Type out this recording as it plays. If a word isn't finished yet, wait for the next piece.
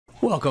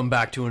Welcome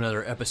back to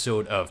another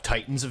episode of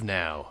Titans of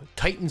Now.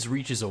 Titans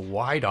reaches a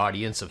wide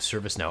audience of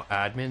ServiceNow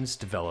admins,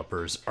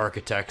 developers,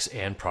 architects,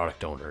 and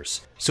product owners.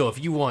 So if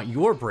you want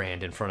your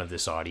brand in front of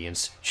this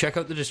audience, check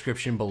out the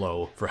description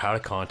below for how to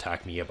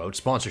contact me about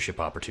sponsorship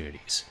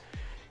opportunities.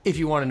 If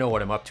you want to know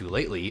what I'm up to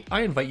lately,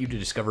 I invite you to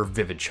discover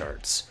Vivid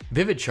Charts.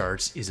 Vivid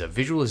Charts is a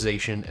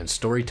visualization and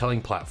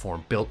storytelling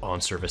platform built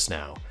on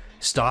ServiceNow.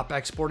 Stop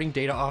exporting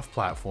data off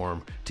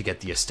platform to get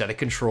the aesthetic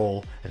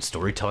control and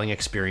storytelling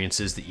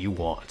experiences that you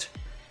want.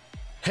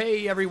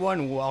 Hey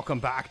everyone, welcome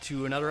back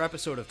to another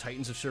episode of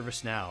Titans of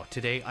ServiceNow.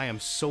 Today I am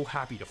so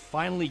happy to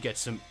finally get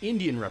some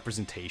Indian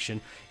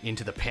representation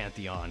into the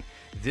Pantheon.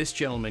 This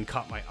gentleman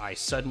caught my eye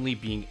suddenly,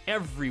 being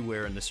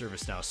everywhere in the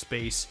ServiceNow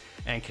space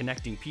and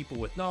connecting people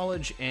with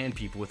knowledge and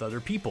people with other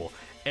people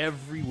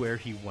everywhere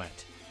he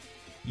went.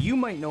 You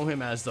might know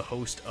him as the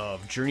host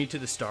of Journey to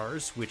the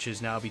Stars, which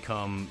has now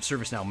become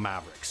ServiceNow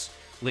Mavericks.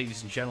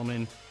 Ladies and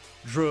gentlemen,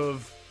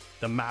 Dhruv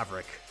the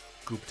Maverick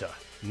Gupta.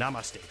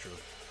 Namaste,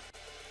 Dhruv.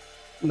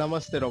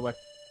 Namaste, Robert.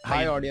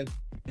 Hi, audience.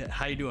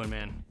 How you doing,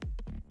 man?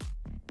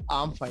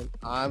 I'm fine.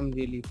 I'm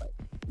really fine.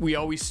 We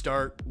always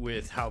start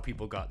with how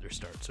people got their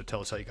start. So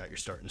tell us how you got your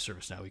start in the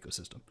ServiceNow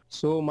ecosystem.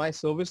 So my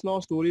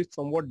ServiceNow story is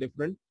somewhat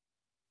different.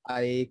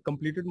 I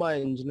completed my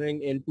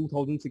engineering in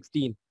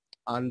 2016,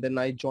 and then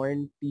I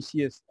joined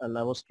TCS, and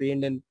I was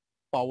trained in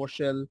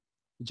PowerShell,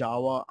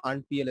 Java,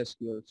 and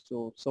PLSQL.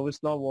 So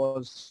ServiceNow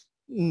was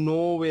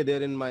no way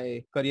there in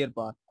my career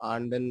path.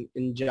 And then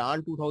in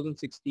Jan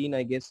 2016,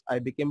 I guess I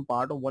became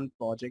part of one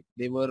project.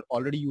 They were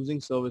already using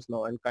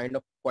ServiceNow and kind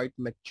of quite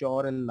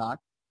mature in that.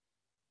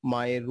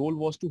 My role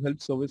was to help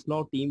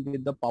ServiceNow team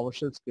with the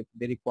PowerShell script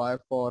they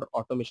require for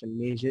automation,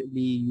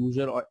 majorly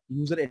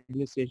user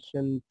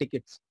administration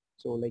tickets.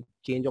 So like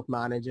change of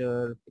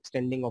manager,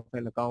 extending of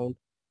an account.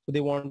 So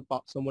they want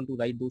someone to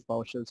write those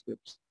PowerShell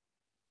scripts.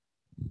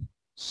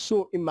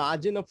 So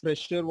imagine a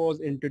fresher was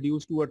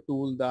introduced to a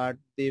tool that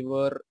they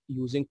were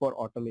using for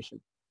automation.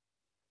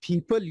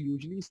 People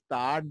usually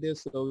start their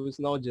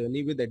ServiceNow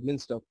journey with admin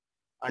stuff,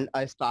 and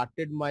I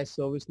started my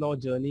ServiceNow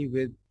journey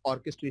with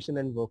orchestration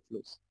and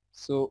workflows.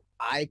 So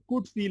I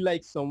could feel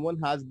like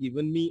someone has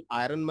given me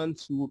Iron Man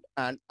suit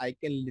and I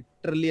can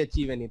literally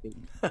achieve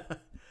anything.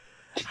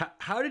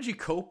 How did you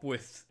cope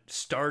with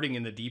starting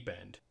in the deep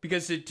end?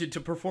 Because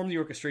to perform the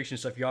orchestration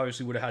stuff, you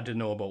obviously would have had to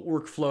know about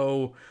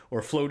workflow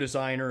or flow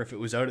designer if it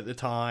was out at the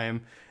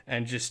time,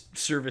 and just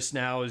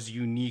ServiceNow's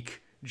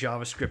unique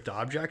JavaScript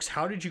objects.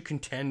 How did you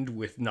contend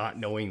with not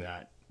knowing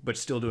that, but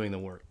still doing the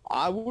work?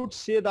 I would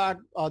say that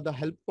the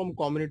help from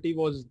community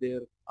was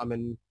there. I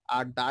mean,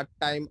 at that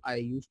time, I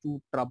used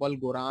to trouble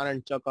Goran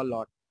and Chuck a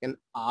lot and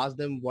ask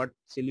them what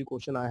silly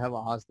question I have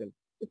asked them.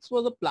 It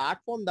was a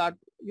platform that,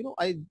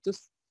 I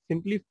just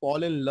simply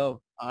fall in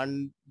love,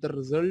 and the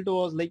result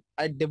was like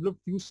I developed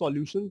few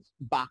solutions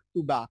back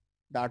to back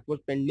that was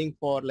pending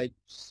for like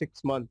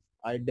 6 months.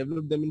 I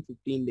developed them in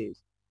 15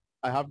 days.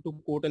 I have to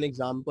quote an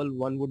example.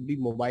 One would be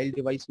mobile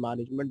device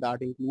management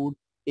that include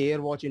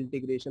AirWatch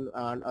integration,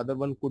 and other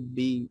one could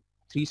be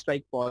three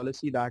strike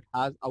policy that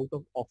has out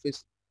of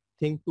office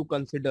thing to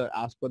consider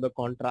as per the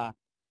contract.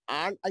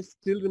 And I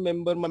still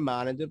remember my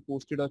manager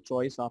posted a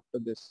choice after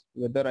this,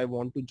 whether I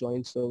want to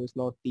join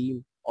ServiceNow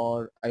team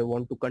or I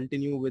want to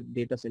continue with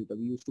data center.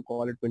 We used to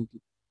call it 20.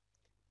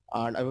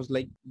 And I was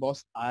like,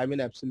 boss, I'm in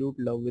absolute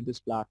love with this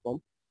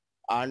platform,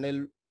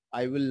 and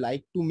I will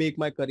like to make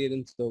my career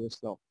in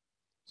ServiceNow.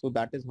 So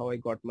that is how I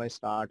got my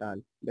start.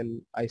 And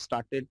then I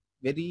started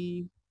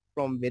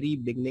from very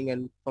beginning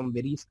and from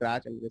very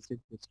scratch, and rest is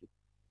history.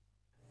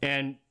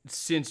 And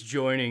since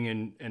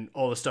joining and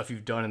all the stuff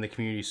you've done in the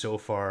community so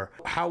far,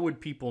 how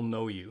would people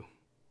know you?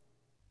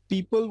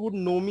 People would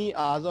know me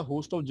as a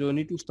host of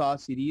Journey to Star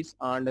series,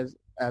 and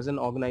as an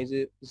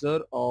organizer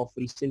of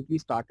recently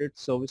started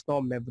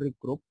ServiceNow Maverick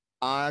group.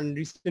 And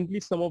recently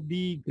some of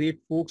the great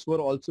folks were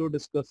also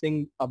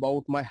discussing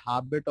about my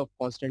habit of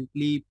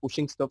constantly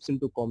pushing stuffs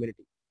into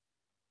community.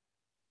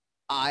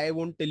 I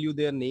won't tell you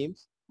their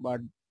names,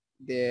 but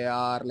they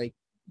are like,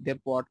 their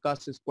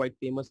podcast is quite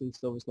famous in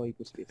ServiceNow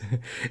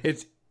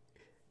ecosystem.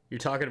 You're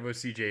talking about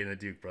CJ and the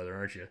Duke, brother,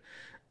 aren't you?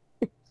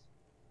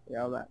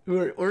 Yeah, man.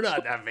 We're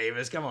not that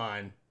famous. Come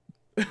on.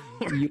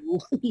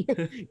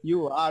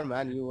 You are,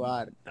 man. You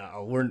are.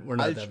 No, we're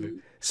not that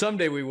big.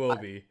 Someday we will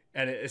be,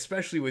 and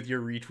especially with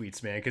your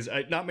retweets, man. Because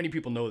not many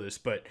people know this,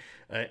 but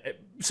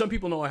some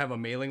people know I have a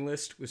mailing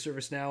list with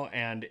ServiceNow,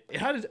 and it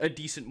had a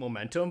decent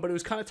momentum, but it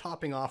was kind of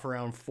topping off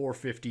around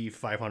 450,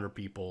 500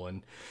 people.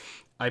 And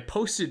I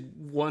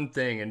posted one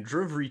thing, and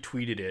Dhruv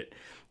retweeted it,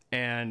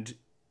 and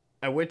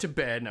I went to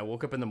bed, and I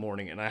woke up in the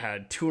morning, and I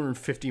had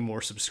 250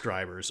 more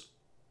subscribers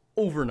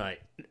overnight.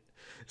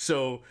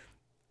 So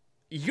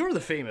you're the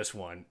famous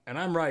one, and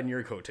I'm riding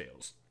your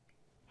coattails.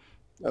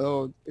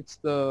 Oh, it's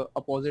the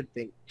opposite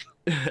thing.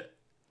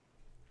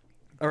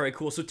 All right,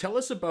 cool. So tell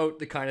us about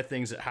the kind of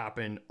things that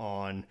happen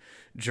on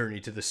Journey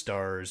to the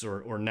Stars,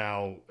 or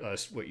now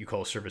what you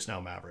call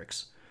ServiceNow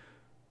Mavericks.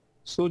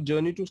 So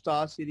Journey to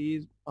Star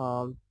series,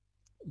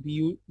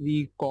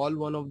 we call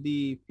one of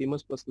the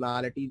famous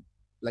personality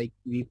Like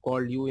we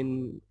called you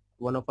in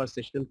one of our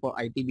sessions for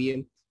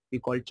ITBM. We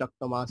called Chuck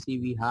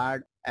Tomasi. We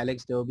had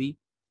Alex Derby.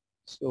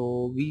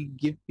 So we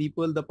give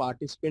people, the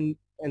participant,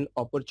 an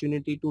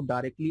opportunity to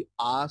directly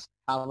ask,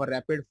 have a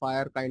rapid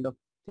fire kind of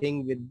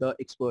thing with the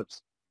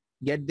experts,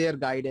 get their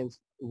guidance.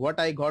 What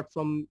I got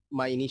from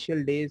my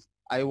initial days,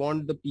 I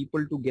want the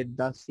people to get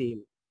the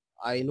same.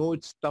 I know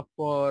it's tough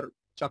for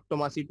Chuck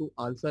Tomasi to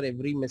answer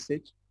every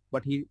message,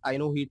 but I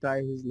know he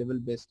tried his level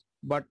best.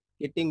 But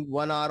getting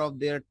 1 hour of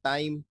their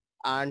time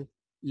and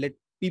let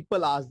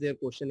people ask their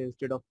question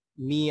instead of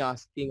me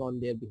asking on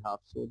their behalf.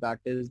 So that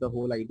is the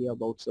whole idea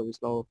about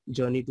ServiceNow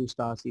Journey to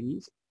Star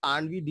series.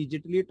 And we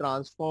digitally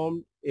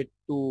transformed it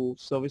to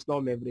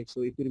ServiceNow Mavericks.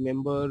 So if you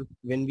remember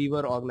when we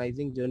were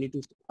organizing Journey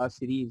to Star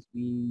series,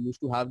 we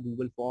used to have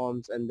Google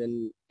Forms and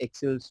then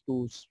Excels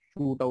to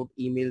shoot out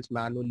emails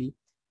manually.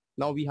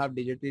 Now we have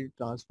digitally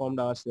transformed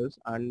ourselves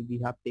and we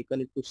have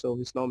taken it to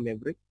ServiceNow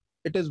Maverick.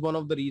 It is one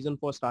of the reasons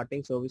for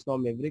starting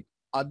ServiceNow Maverick.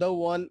 Other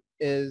one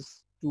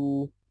is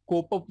to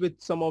cope up with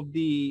some of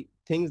the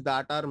things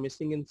that are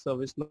missing in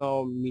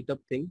ServiceNow meetup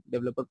thing,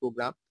 developer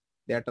program.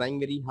 They are trying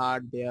very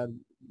hard. They are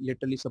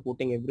literally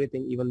supporting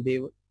everything. Even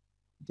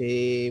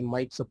they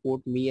might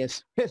support me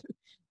as well.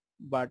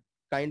 But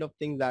kind of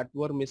things that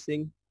were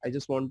missing, I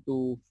just want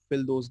to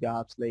fill those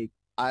gaps. Like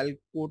I'll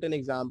quote an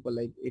example.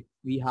 Like if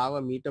we have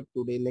a meetup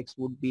today, next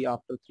would be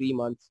after 3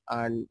 months.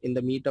 And in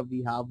the meetup,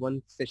 we have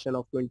one session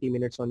of 20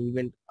 minutes on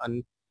event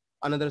and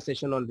another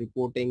session on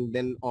reporting,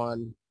 then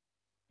on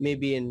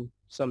maybe in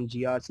some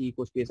GRC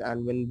ecospace.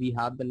 And when we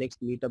have the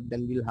next meetup,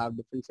 then we'll have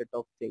different set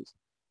of things.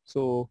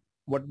 So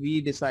what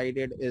we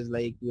decided is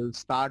like, we'll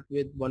start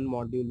with one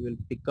module, we'll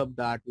pick up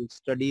that, we'll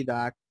study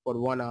that for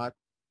 1 hour.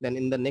 Then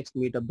in the next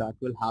meetup that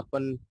will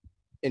happen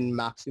in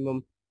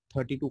maximum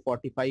 30 to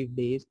 45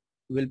 days,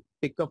 we'll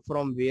pick up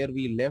from where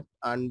we left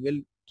and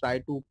we'll try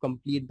to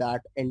complete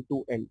that end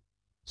to end.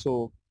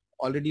 So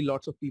already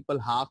lots of people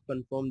have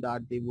confirmed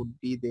that they would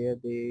be there.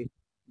 They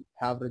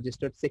have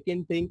registered.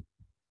 Second thing,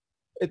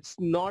 it's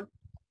not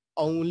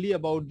only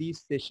about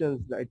these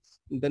sessions. It's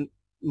then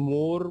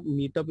more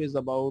meetup is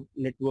about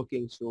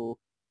networking. So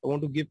I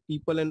want to give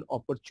people an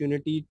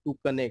opportunity to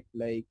connect.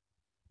 Like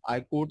I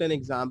quote an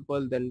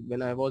example. Then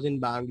when I was in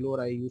Bangalore,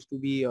 I used to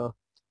be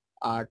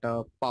at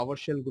a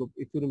PowerShell group.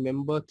 If you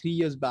remember 3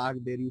 years back,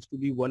 there used to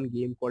be one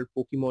game called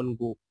Pokemon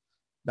Go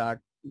that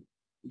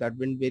that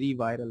went very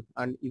viral.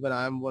 And even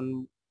I am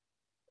one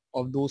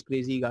of those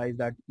crazy guys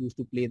that used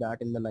to play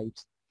that in the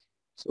nights.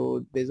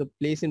 So there's a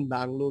place in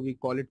Bangalore, we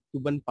call it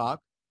Cuban Park.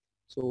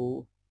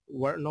 So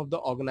one of the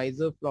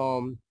organizer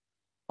from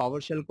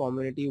PowerShell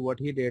community, what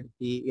he did,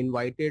 he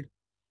invited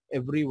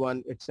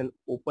everyone. It's an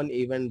open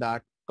event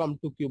that come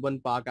to Cuban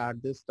Park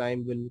at this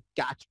time. We'll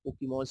catch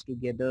Pokemons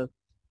together.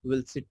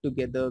 We'll sit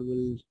together.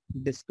 We'll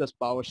discuss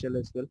PowerShell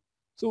as well.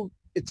 So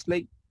it's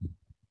like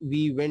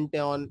we went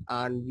on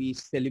and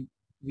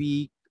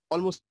we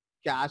almost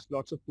catch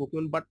lots of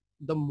Pokemon. But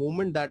the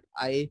moment that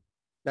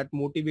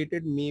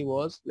motivated me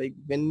was like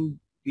when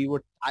we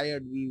were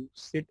tired, we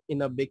sit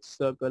in a big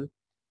circle,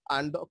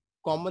 and the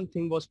common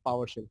thing was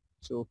PowerShell.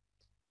 So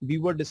we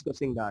were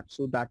discussing that.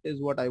 So that is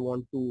what I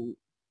want to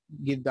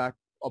give that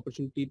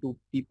opportunity to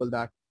people,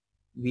 that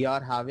we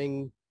are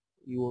having,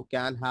 you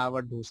can have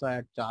a dosa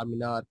at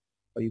Charminar,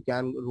 or you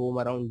can roam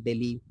around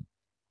Delhi.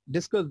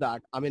 Discuss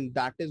that. I mean,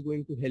 that is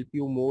going to help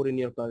you more in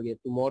your career.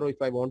 Tomorrow,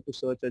 if I want to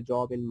search a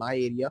job in my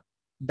area,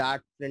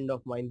 that friend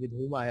of mine with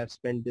whom I have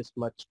spent this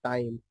much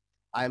time,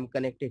 I am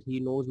connected. He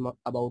knows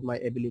about my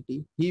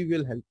ability. He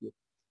will help me,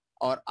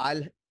 or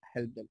I'll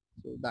help them.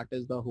 So that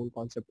is the whole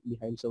concept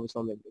behind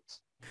ServiceNow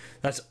Mavericks.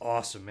 That's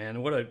awesome,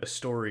 man. What a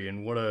story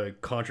and what a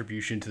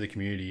contribution to the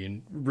community,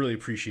 and really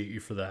appreciate you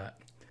for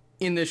that.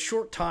 In this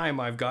short time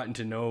I've gotten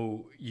to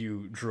know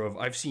you, Dhruv,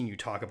 I've seen you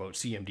talk about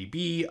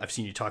CMDB, I've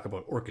seen you talk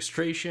about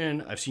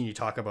orchestration, I've seen you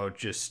talk about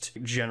just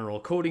general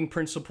coding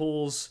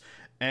principles,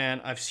 and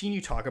I've seen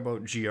you talk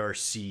about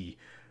GRC.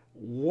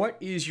 What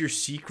is your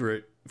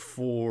secret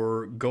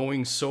for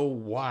going so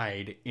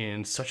wide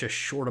in such a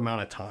short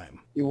amount of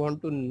time? You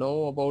want to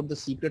know about the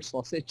secret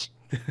sausage?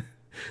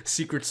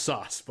 Secret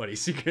sauce, buddy.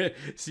 Secret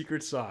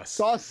sauce.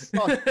 Sauce.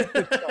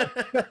 Secret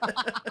sauce.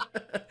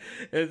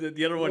 And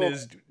the other one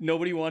is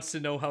nobody wants to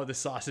know how the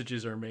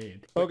sausages are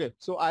made. Okay,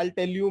 so I'll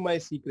tell you my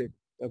secret.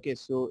 Okay,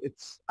 so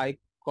I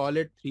call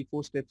it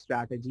 3-4 step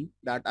strategy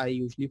that I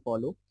usually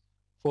follow.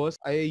 First,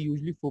 I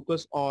usually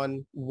focus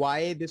on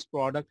why this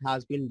product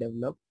has been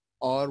developed,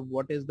 or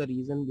what is the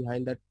reason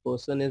behind that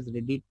person is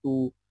ready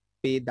to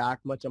pay that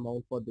much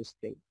amount for this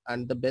thing.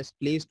 And the best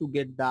place to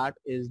get that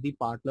is the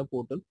partner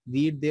portal.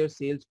 Read their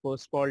sales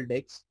first call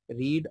decks,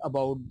 read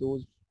about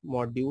those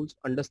modules,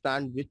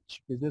 understand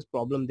which business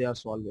problem they are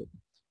solving.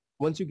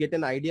 Once you get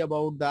an idea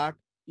about that,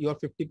 your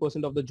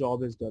 50% of the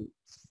job is done.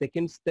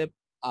 Second step,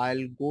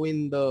 I'll go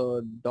in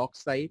the doc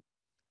site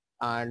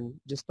and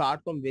just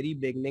start from very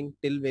beginning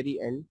till very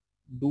end,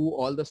 do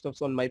all the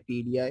stuffs on my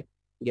PDI,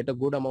 get a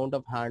good amount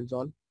of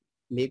hands-on,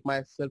 make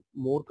myself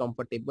more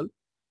comfortable.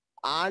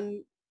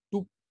 And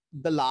to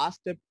the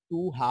last step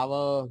to have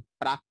a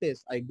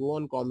practice, I go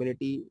on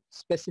community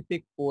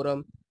specific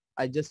forum.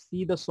 I just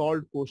see the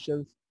solved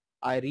questions.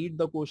 I read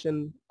the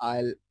question.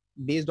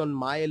 Based on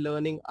my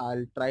learning,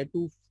 I'll try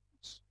to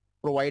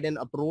provide an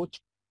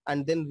approach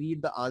and then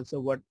read the answer,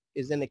 what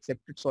is an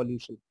accepted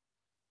solution,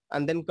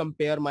 and then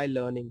compare my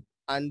learning.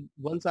 And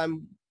once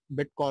I'm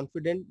bit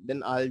confident,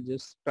 then I'll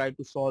just try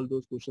to solve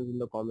those questions in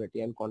the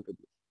community and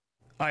contribute.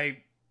 I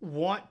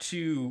want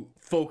to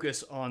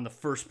focus on the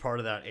first part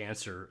of that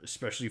answer,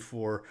 especially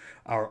for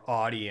our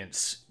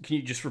audience. Can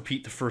you just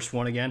repeat the first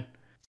one again?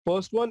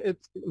 First one,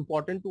 it's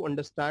important to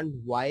understand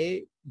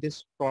why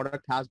this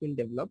product has been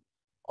developed,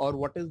 or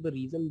what is the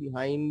reason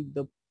behind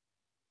the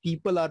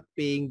people are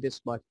paying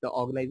this much, the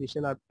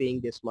organization are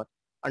paying this much.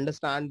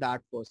 Understand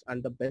that first.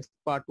 And the best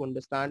part to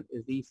understand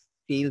is the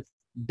sales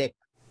deck.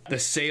 The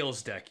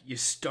sales deck. You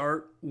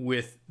start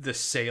with the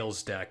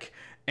sales deck.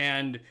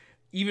 And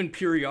even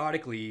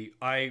periodically,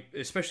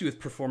 especially with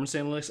performance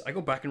analytics, I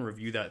go back and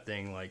review that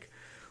thing like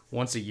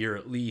once a year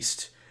at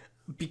least,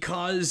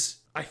 because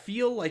I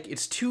feel like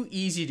it's too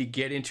easy to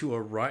get into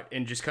a rut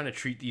and just kind of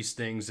treat these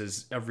things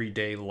as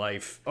everyday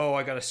life. Oh,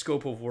 I got a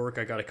scope of work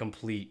I got to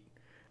complete,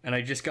 and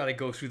I just got to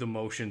go through the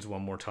motions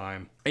one more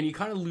time. And you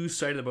kind of lose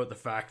sight about the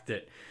fact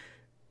that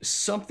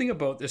something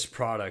about this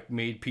product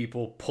made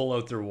people pull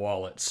out their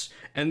wallets.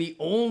 And the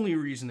only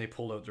reason they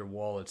pulled out their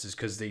wallets is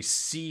because they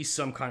see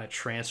some kind of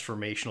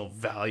transformational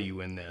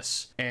value in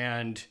this.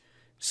 And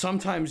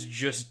sometimes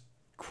just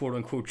quote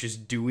unquote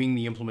just doing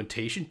the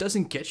implementation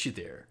doesn't get you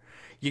there.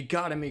 You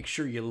got to make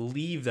sure you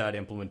leave that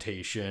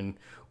implementation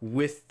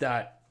with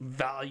that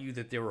value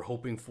that they were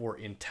hoping for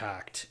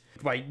intact.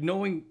 By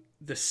knowing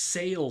the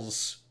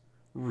sales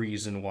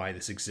reason why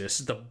this exists,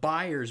 the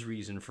buyer's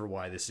reason for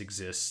why this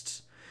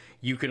exists,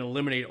 you can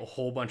eliminate a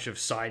whole bunch of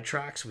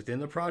sidetracks within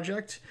the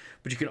project,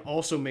 but you can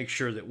also make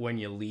sure that when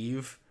you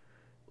leave,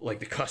 like,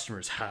 the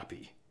customer's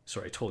happy.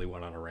 Sorry, I totally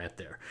went on a rant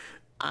there.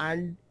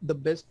 And the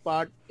best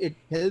part, it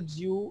helps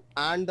you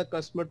and the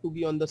customer to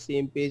be on the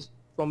same page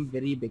from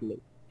very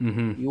beginning.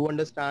 Mm-hmm. You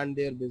understand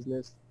their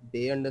business,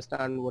 they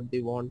understand what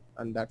they want,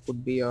 and that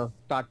could be a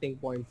starting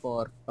point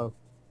for a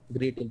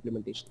great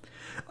implementation.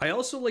 I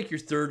also like your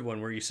third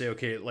one where you say,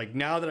 okay, like,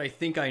 now that I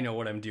think I know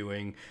what I'm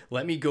doing,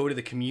 let me go to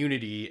the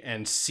community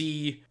and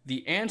see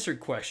the answered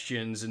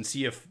questions and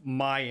see if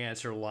my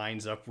answer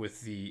lines up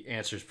with the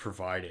answers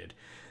provided.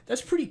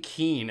 That's pretty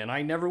keen, and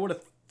I never would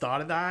have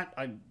thought of that.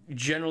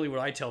 Generally what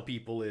I tell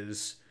people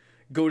is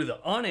go to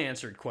the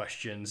unanswered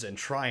questions and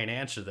try and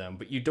answer them,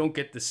 but you don't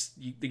get this.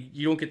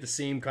 You don't get the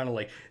same kind of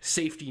like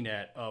safety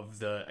net of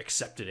the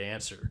accepted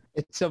answer.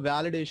 It's a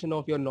validation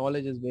of your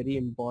knowledge is very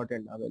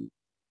important. I mean,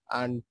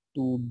 and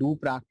to do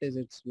practice,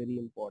 it's very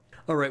important.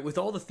 All right, with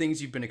all the things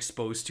you've been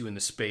exposed to in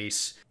the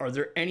space, are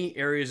there any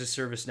areas of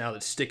ServiceNow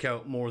that stick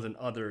out more than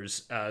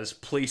others as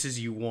places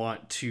you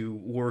want to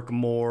work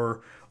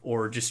more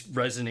or just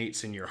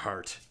resonates in your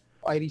heart?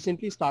 I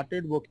recently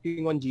started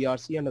working on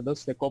GRC and other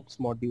SecOps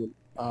module,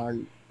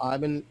 and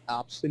I'm in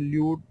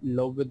absolute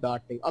love with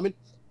that thing. I mean,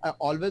 I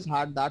always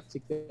had that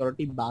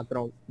security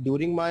background.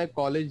 During my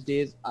college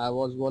days, I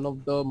was one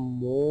of the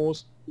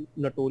most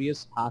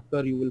notorious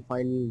hacker you will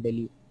find in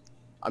Delhi.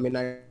 I mean,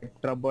 I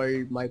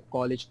troubled my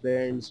college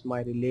friends,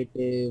 my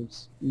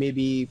relatives,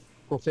 maybe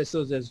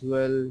professors as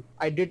well.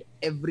 I did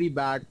every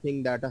bad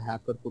thing that a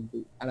hacker could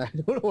do. And I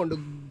don't want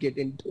to get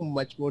into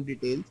much more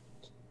details.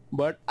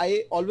 But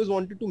I always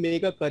wanted to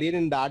make a career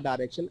in that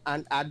direction.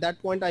 And at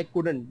that point, I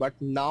couldn't. But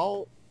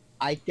now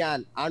I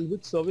can. And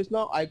with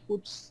ServiceNow, I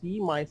could see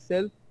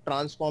myself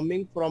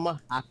transforming from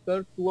a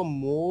hacker to a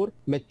more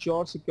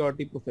mature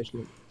security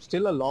professional.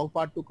 Still a long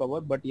part to cover,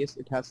 but yes,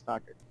 it has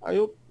started. I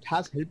hope it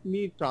has helped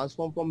me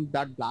transform from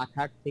that black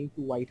hat thing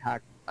to white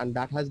hat. And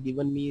that has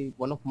given me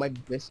one of my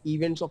best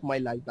events of my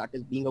life, that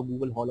is being a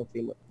Google Hall of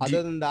Famer.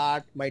 Other than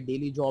that, my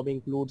daily job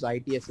includes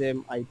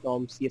ITSM,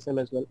 ITOM,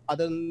 CSM as well.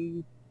 Other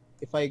than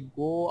if I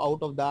go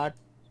out of that,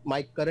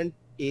 my current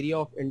area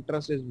of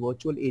interest is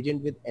virtual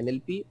agent with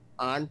NLP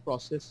and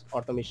process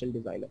automation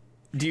designer.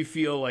 Do you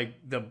feel like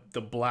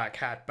the black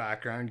hat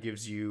background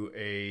gives you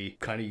a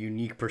kind of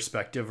unique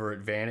perspective or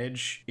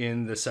advantage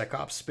in the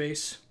SecOps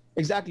space?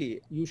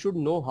 Exactly. You should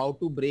know how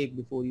to break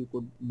before you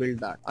could build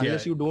that.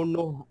 Unless you don't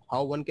know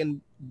how one can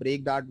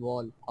break that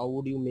wall, how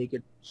would you make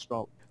it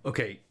strong?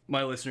 Okay,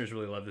 my listeners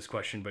really love this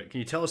question, but can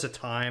you tell us a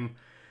time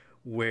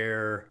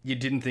where you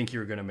didn't think you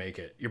were going to make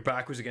it? Your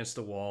back was against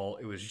the wall.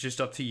 It was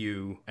just up to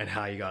you and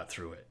how you got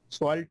through it.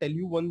 So I'll tell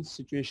you one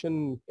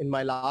situation. In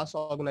my last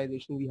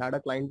organization, we had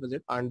a client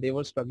visit and they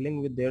were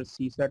struggling with their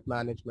CSAT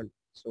management.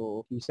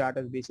 So CSAT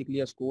is basically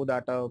a score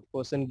that a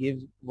person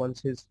gives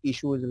once his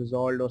issue is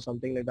resolved or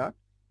something like that.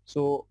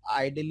 So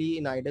ideally,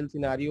 in ideal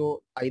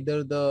scenario,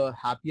 either the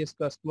happiest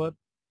customer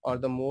or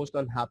the most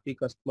unhappy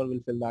customer will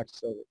fill that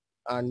survey.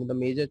 And the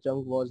major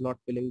chunk was not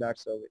filling that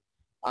survey.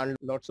 And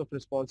lots of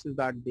responses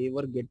that they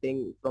were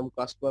getting from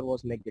customer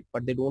was negative,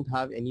 but they don't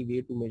have any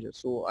way to measure.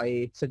 So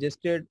I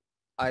suggested,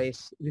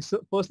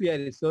 firstly I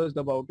researched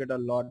about it a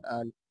lot,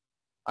 and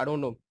I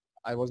don't know,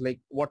 I was like,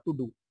 what to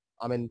do?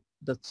 I mean,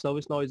 the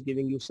service now is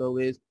giving you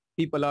service.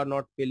 People are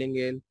not filling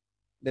in.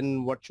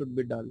 Then what should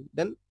be done?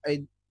 Then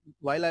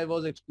while I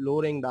was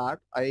exploring that,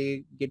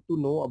 I get to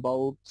know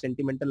about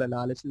sentimental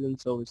analysis in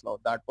service now.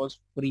 That was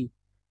free.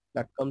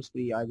 That comes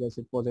free. I guess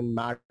it was in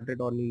Madrid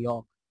or New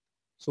York.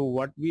 So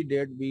what we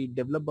did, we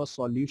developed a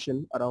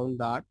solution around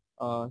that.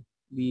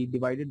 We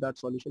divided that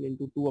solution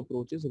into two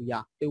approaches,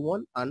 reactive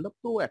one and the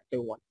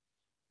proactive one.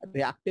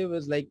 Reactive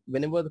is like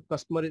whenever the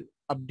customer is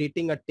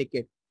updating a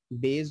ticket,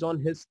 based on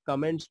his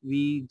comments,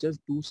 we just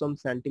do some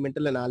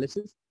sentimental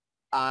analysis.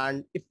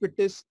 And if it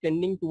is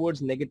tending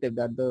towards negative,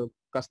 that the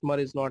customer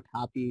is not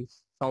happy,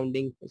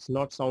 it's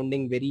not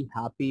sounding very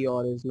happy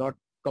or is not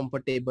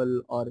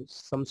comfortable or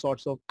some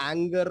sorts of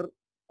anger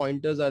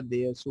pointers are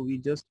there. So we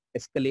just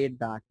escalate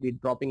that. We're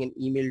dropping an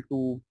email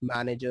to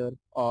manager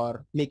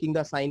or making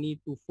the assignee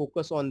to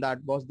focus on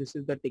that. Boss, this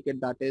is the ticket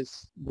that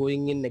is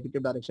going in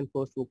negative direction.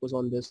 First focus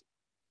on this.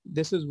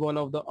 This is one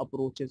of the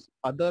approaches.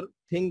 Other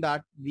thing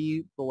that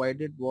we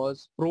provided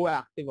was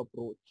proactive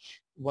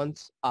approach.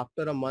 Once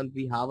after a month,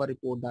 we have a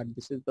report that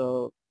this is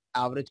the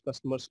average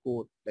customer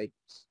score. Like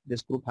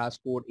this group has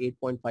scored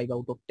 8.5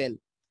 out of 10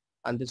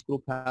 and this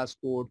group has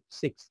scored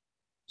 6.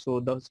 So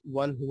the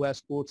one who has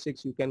scored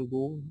 6, you can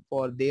go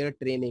for their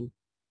training.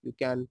 You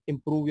can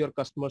improve your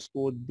customer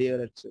score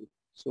there itself.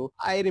 So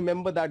I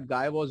remember that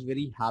guy was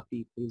very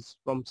happy. He's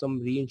from some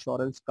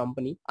reinsurance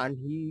company and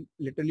he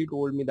literally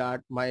told me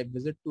that my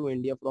visit to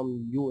India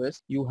from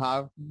US, you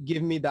have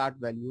give me that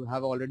value. You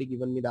have already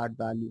given me that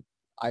value.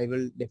 I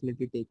will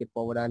definitely take it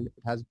forward and it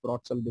has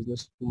brought some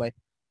business to my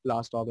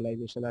last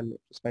organization and it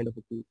was kind of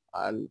a cool.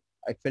 And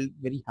I felt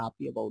very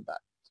happy about that.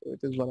 So it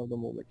is one of the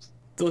moments.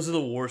 Those are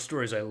the war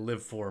stories I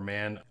live for,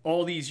 man.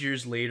 All these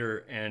years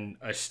later, and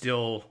I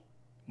still,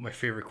 my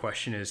favorite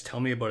question is, tell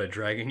me about a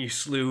dragon you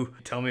slew.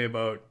 Tell me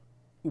about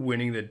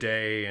winning the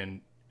day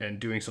and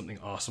doing something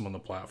awesome on the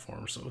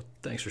platform. So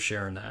thanks for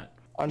sharing that.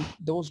 And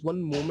there was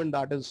one moment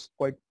that is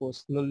quite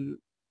personal.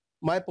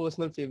 My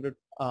personal favorite,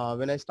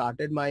 when I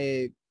started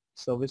my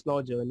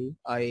ServiceNow journey,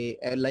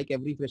 like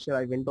every fresher,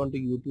 I went onto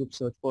YouTube,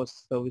 search for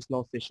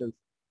ServiceNow sessions.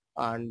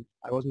 And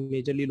I was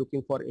majorly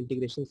looking for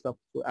integration stuff.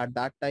 So at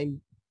that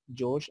time,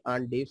 Josh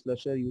and Dave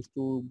Slusher used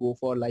to go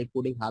for live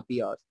coding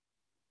happy hours.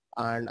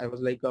 And I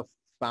was like a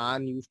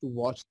fan, used to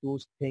watch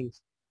those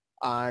things.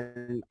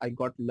 And I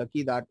got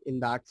lucky that in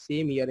that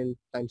same year, in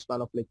time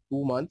span of like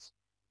 2 months,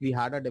 we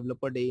had a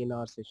developer day in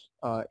our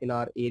in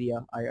our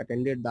area. I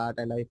attended that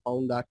and I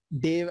found that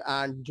Dave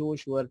and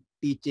Josh were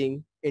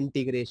teaching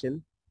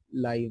integration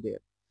live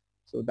there.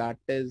 So that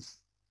is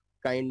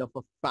kind of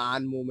a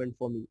fan moment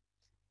for me.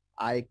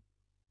 I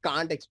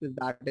can't express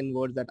that in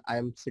words that I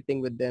am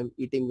sitting with them,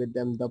 eating with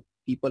them, the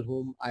people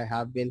whom I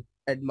have been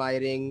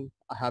admiring,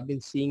 I have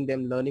been seeing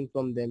them, learning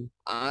from them.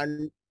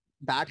 And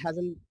that has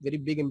a very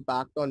big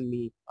impact on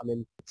me. I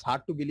mean, it's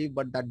hard to believe,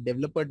 but that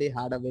developer day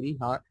had a very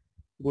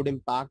good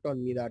impact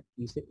on me that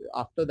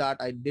after that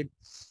I did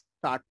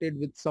started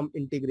with some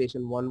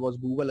integration. One was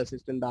Google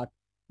Assistant that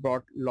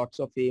brought lots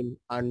of fame.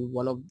 And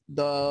one of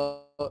the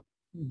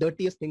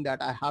dirtiest thing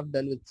that I have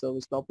done with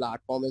ServiceNow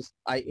platform is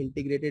I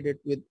integrated it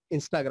with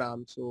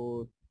Instagram.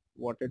 So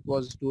what it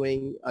was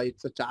doing,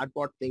 it's a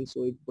chatbot thing.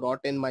 So it brought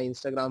in my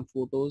Instagram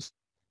photos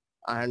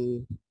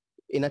and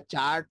in a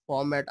chat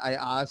format, I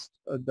asked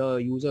the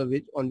user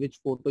on which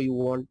photo you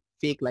want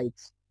fake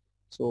likes.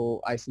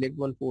 So I select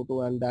one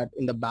photo and that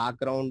in the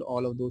background,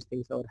 all of those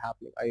things are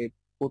happening. I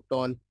put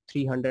on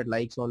 300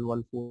 likes on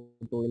one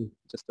photo in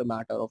just a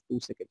matter of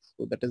 2 seconds.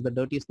 So that is the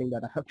dirtiest thing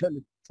that I have done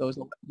with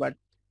ServiceNow. But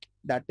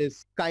that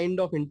is kind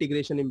of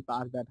integration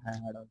impact that I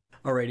had on.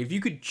 All right, if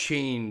you could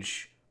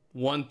change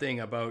one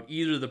thing about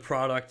either the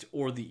product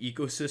or the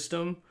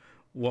ecosystem,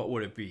 what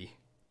would it be?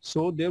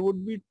 So there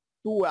would be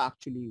two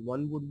actually.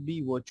 One would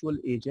be virtual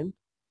agent.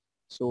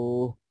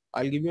 So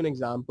I'll give you an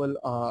example.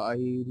 I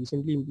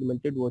recently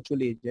implemented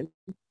virtual agent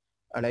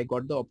and I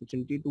got the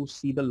opportunity to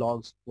see the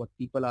logs, what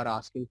people are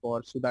asking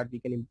for so that we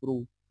can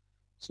improve.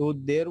 So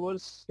there were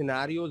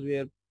scenarios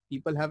where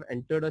people have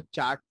entered a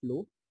chat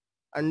flow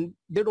and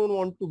they don't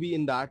want to be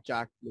in that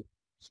chat flow.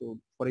 So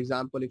for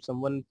example, if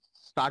someone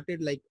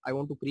started like, I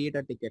want to create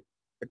a ticket,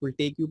 it will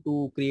take you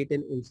to create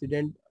an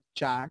incident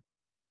chat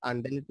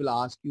and then it will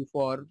ask you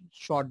for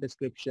short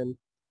description.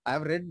 I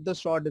have read the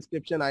short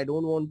description. I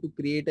don't want to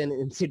create an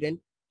incident.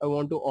 I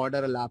want to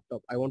order a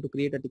laptop. I want to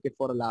create a ticket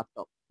for a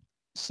laptop.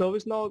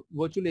 ServiceNow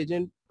virtual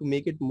agent to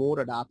make it more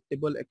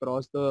adaptable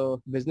across the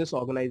business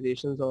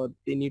organizations or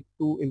they need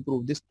to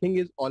improve. This thing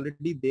is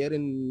already there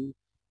in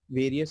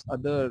various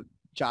other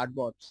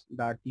chatbots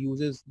that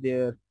uses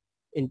their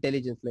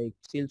intelligence like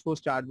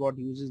Salesforce chatbot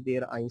uses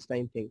their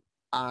Einstein thing.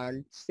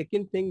 And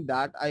second thing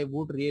that I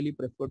would really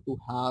prefer to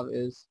have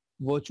is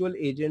virtual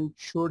agent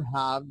should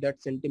have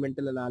that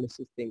sentimental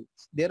analysis thing.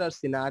 There are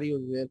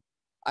scenarios where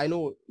I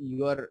know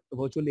your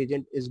virtual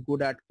agent is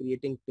good at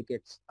creating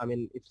tickets. I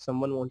mean, if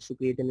someone wants to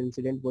create an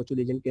incident, virtual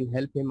agent can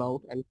help him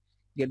out and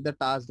get the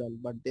task done.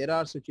 But there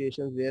are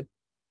situations where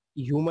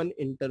human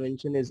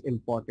intervention is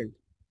important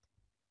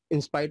in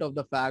spite of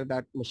the fact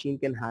that machine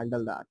can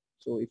handle that.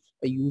 So if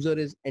a user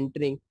is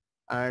entering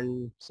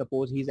and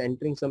suppose he's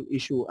entering some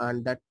issue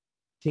and that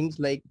things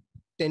like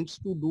tends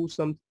to do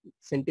some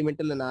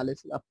sentimental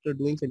analysis, after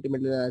doing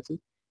sentimental analysis,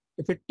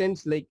 if it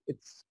tends like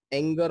it's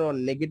anger or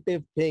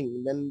negative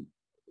thing, then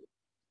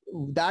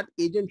that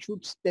agent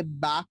should step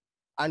back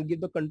and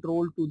give the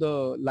control to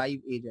the live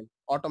agent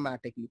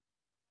automatically.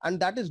 And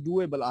that is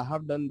doable. I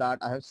have done that.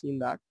 I have seen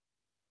that.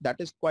 That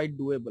is quite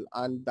doable.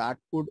 And that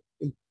could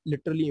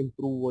literally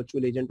improve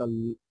virtual agent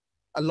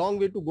a long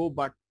way to go,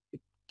 but it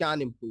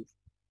can improve.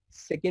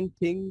 Second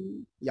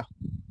thing, yeah.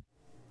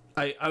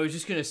 I was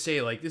just going to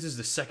say, like, this is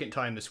the second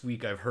time this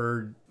week I've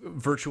heard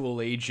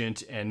virtual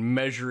agent and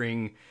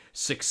measuring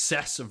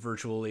success of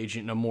virtual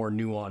agent in a more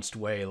nuanced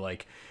way.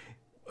 Like,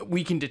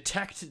 we can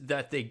detect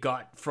that they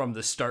got from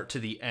the start to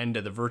the end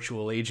of the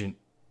virtual agent,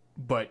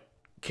 but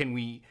can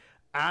we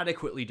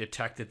adequately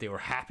detect that they were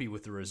happy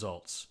with the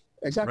results?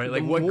 Exactly. Right?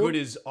 Like, what good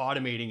is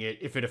automating it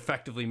if it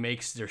effectively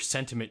makes their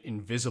sentiment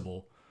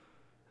invisible?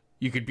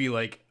 You could be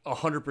like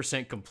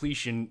 100%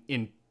 completion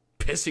in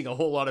pissing a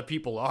whole lot of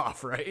people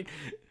off, right?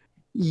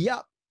 Yeah.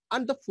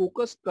 And the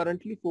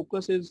currently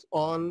focus is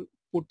on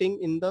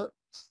putting in the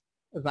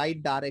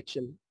right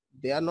direction.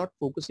 They are not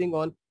focusing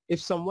on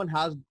if someone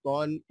has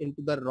gone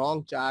into the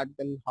wrong chat,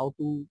 then how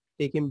to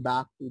take him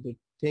back to the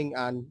thing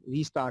and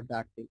restart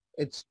that thing.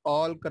 It's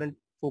all current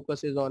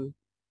focus is on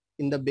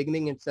in the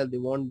beginning itself. They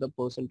want the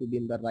person to be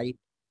in the right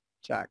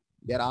chat.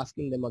 They're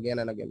asking them again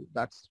and again.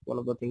 That's one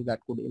of the things that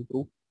could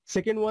improve.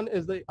 Second one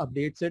is the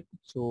update set.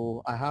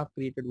 So I have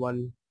created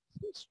one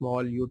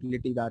small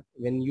utility that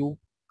when you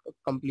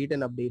complete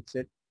an update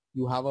set,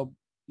 you have a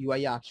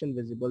UI action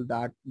visible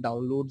that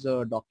downloads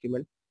a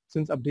document.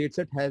 Since update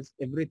set has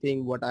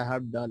everything what I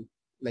have done,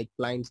 like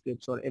client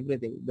scripts or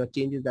everything, the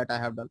changes that I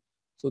have done.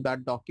 So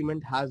that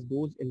document has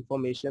those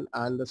information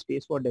and the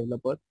space for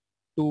developer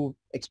to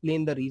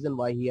explain the reason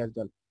why he has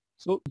done.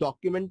 So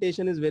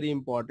documentation is very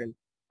important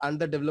and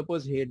the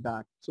developers hate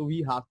that. So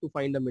we have to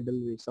find a middle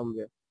way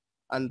somewhere.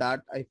 And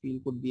that I feel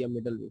could be a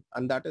middle way.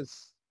 And that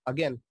is,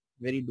 again,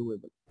 very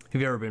doable.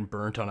 Have you ever been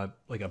burnt on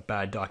a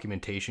bad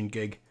documentation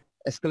gig?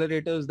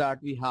 Accelerators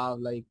that we have,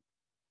 like,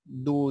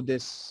 do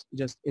this,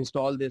 just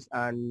install this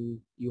and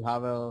you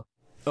have a...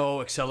 Oh,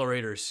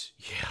 accelerators.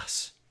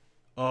 Yes.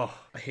 Oh,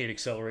 I hate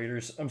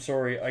accelerators. I'm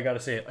sorry. I gotta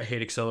say it. I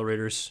hate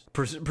accelerators.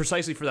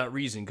 Precisely for that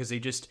reason, because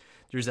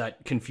there's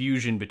that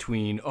confusion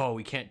between, oh,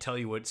 we can't tell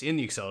you what's in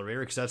the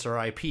accelerator because that's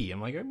our IP.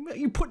 I'm like,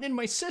 you're putting in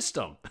my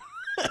system.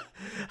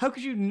 How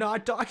could you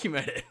not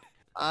document it?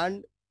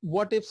 And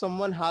what if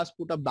someone has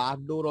put a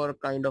backdoor or a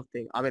kind of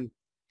thing? I mean,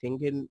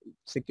 think in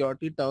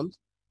security terms,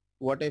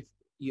 what if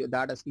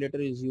that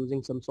escalator is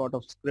using some sort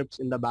of scripts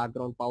in the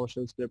background,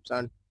 PowerShell scripts,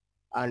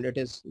 and it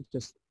is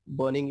just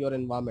burning your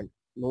environment?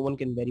 No one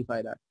can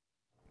verify that.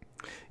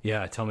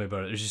 Yeah, tell me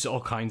about it. There's just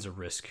all kinds of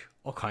risk.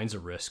 All kinds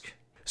of risk.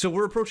 So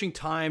we're approaching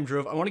time,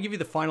 Dhruv. I want to give you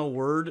the final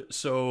word.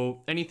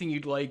 So anything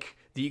you'd like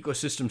the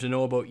ecosystem to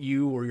know about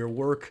you or your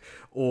work,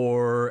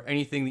 or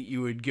anything that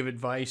you would give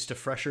advice to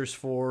freshers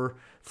for,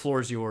 floor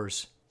is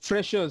yours.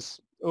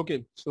 Freshers.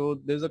 Okay, so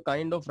there's a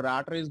kind of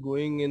rat race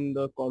going in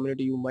the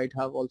community. You might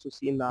have also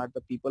seen that the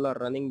people are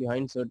running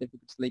behind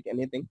certificates like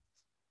anything.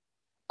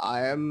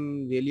 I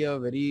am really a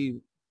very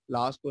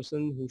last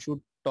person who should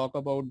talk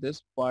about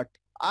this, but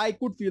I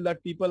could feel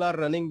that people are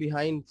running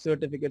behind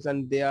certificates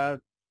and they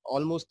are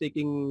almost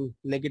taking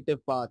negative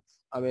paths.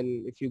 I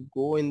mean, if you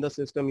go in the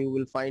system, you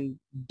will find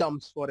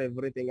dumps for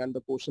everything and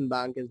the question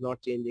bank is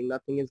not changing.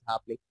 Nothing is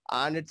happening.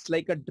 And it's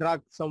like a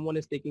drug. Someone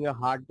is taking a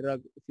hard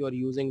drug if you're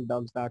using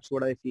dumps. That's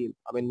what I feel.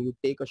 I mean, you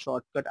take a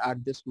shortcut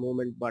at this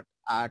moment, but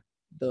at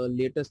the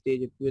later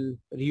stage, it will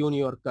ruin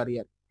your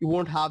career. You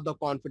won't have the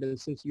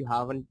confidence since you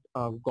haven't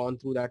gone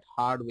through that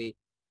hard way.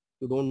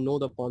 You don't know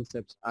the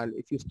concepts. And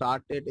if you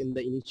start it in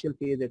the initial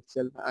phase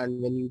itself,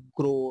 and when you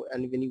grow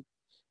and when you,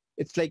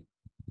 it's like,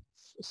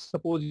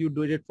 suppose you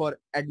did it for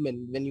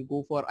admin, when you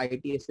go for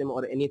ITSM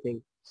or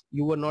anything,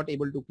 you were not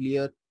able to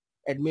clear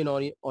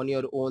admin on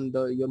your own.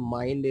 Your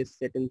mind is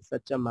set in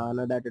such a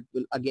manner that it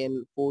will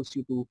again force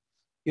you to,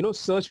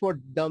 search for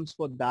dumps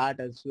for that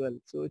as well.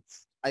 So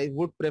I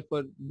would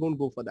prefer don't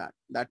go for that.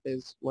 That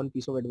is one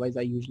piece of advice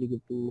I usually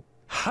give to.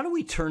 How do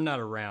we turn that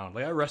around?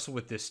 Like, I wrestle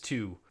with this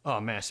too. Oh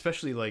man,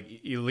 especially like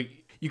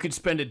you could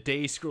spend a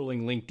day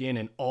scrolling LinkedIn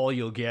and all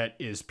you'll get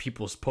is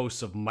people's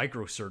posts of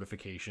micro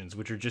certifications,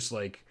 which are just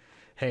like,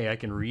 hey, I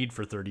can read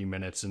for 30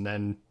 minutes and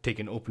then take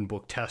an open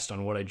book test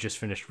on what I just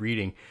finished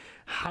reading.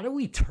 How do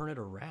we turn it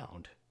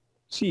around?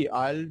 See,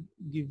 I'll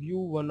give you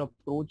one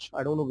approach.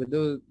 I don't know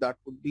whether that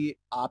would be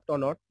apt or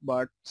not,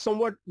 but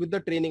somewhat with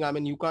the training, I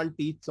mean, you can't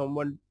teach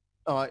someone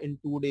in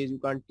 2 days, you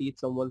can't teach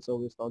someone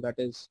service now. That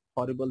is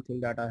horrible thing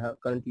that I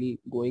have currently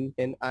going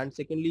in. And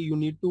secondly, you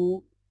need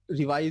to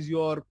revise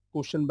your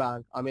question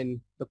bank. I mean,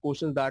 the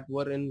questions that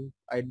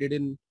I did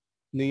in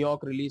New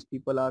York release,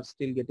 people are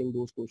still getting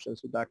those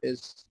questions. So that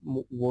is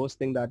worst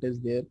thing that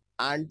is there.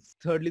 And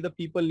thirdly, the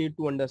people need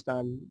to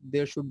understand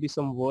there should be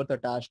some worth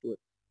attached to it.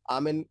 I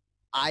mean,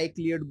 I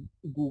cleared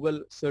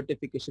Google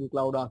certification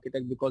cloud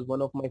architect because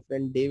one of my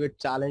friend David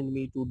challenged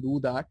me to do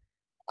that.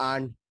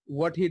 And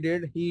what he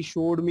did, he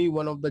showed me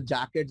one of the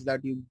jackets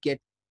that you get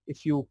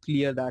if you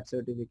clear that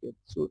certificate.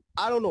 So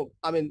I don't know.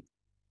 I mean,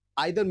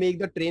 either make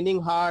the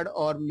training hard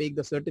or make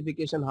the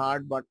certification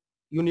hard, but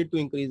you need to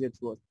increase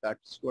its worth.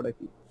 That's what I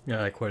feel.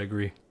 Yeah, I quite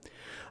agree.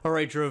 All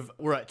right, Dhruv,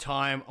 we're at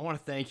time. I want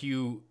to thank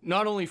you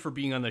not only for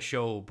being on the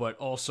show, but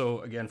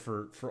also, again,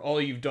 for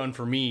all you've done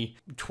for me.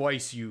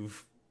 Twice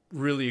you've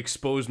really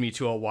exposed me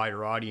to a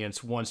wider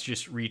audience. Once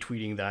just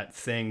retweeting that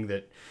thing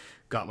that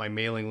got my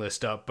mailing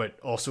list up, but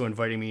also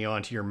inviting me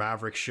onto your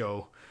Mavericks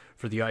show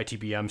for the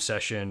ITBM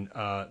session.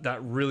 That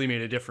really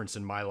made a difference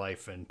in my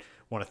life, and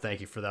want to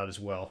thank you for that as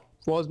well.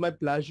 It was my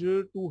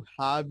pleasure to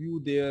have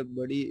you there,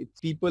 buddy.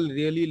 People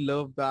really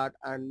love that,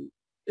 and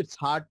it's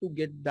hard to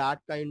get that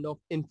kind of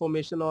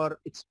information or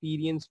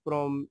experience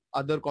from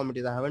other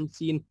communities. I haven't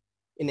seen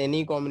in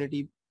any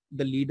community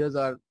the leaders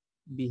are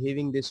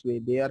behaving this way.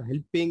 They are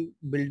helping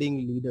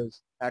building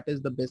leaders. That is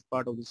the best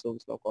part of the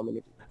ServiceNow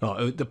community.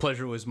 Oh, the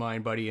pleasure was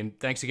mine, buddy, and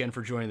thanks again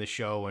for joining the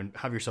show, and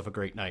have yourself a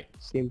great night.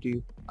 Same to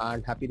you,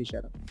 and happy to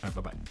share. All right,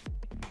 bye-bye.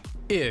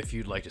 If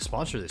you'd like to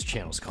sponsor this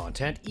channel's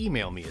content,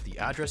 email me at the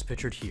address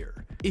pictured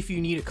here. If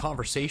you need a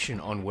conversation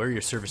on where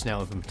your ServiceNow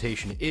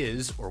implementation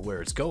is or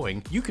where it's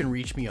going, you can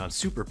reach me on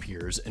Super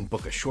Peers and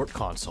book a short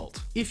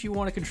consult. If you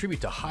want to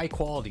contribute to high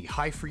quality,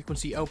 high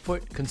frequency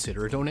output,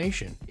 consider a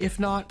donation. If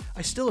not,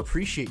 I still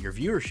appreciate your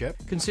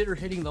viewership. Consider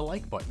hitting the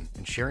like button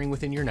and sharing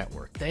within your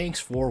network. Thanks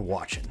for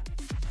watching.